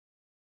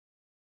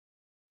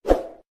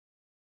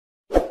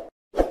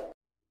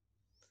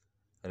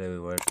Hello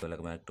viewers,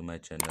 welcome back to my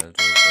channel. So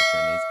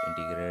question is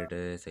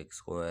integrate x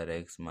square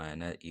x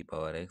minus e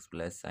power x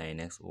plus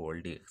sin x whole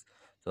dx.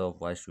 So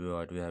first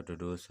what we have to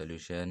do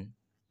solution.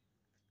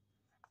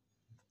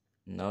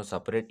 Now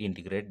separate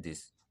integrate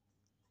this.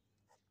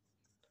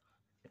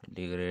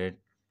 Integrate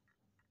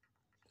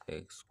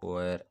x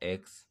square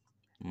x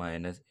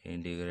minus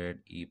integrate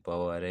e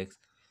power x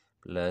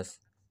plus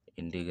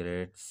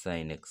integrate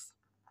sin x.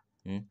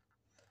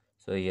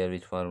 So here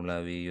which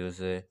formula we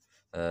use?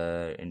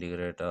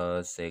 Integrate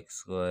x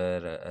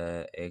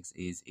square x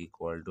is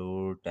equal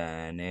to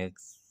tan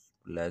x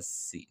plus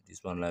c. This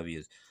formula we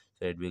use.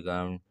 So it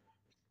become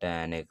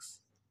tan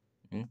x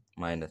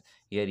minus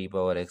here e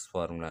power x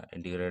formula.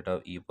 Integrate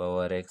of e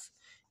power x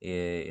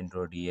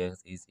into dx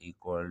is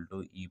equal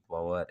to e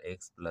power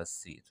x plus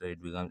c. So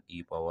it becomes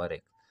e power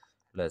x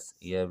plus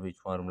here which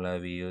formula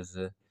we use?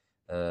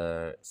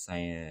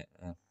 Sin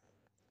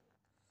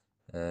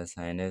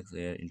x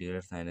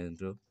integrate sin x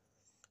into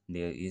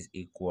there is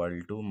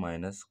equal to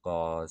minus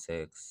cos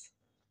x,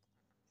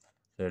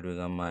 so it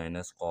become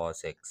minus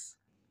cos x.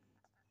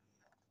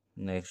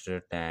 Next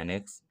tan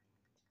x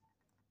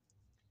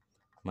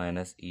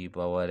minus e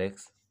power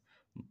x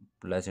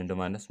plus into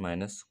minus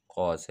minus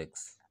cos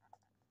x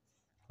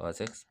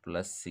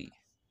plus c.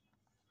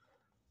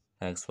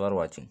 Thanks for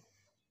watching.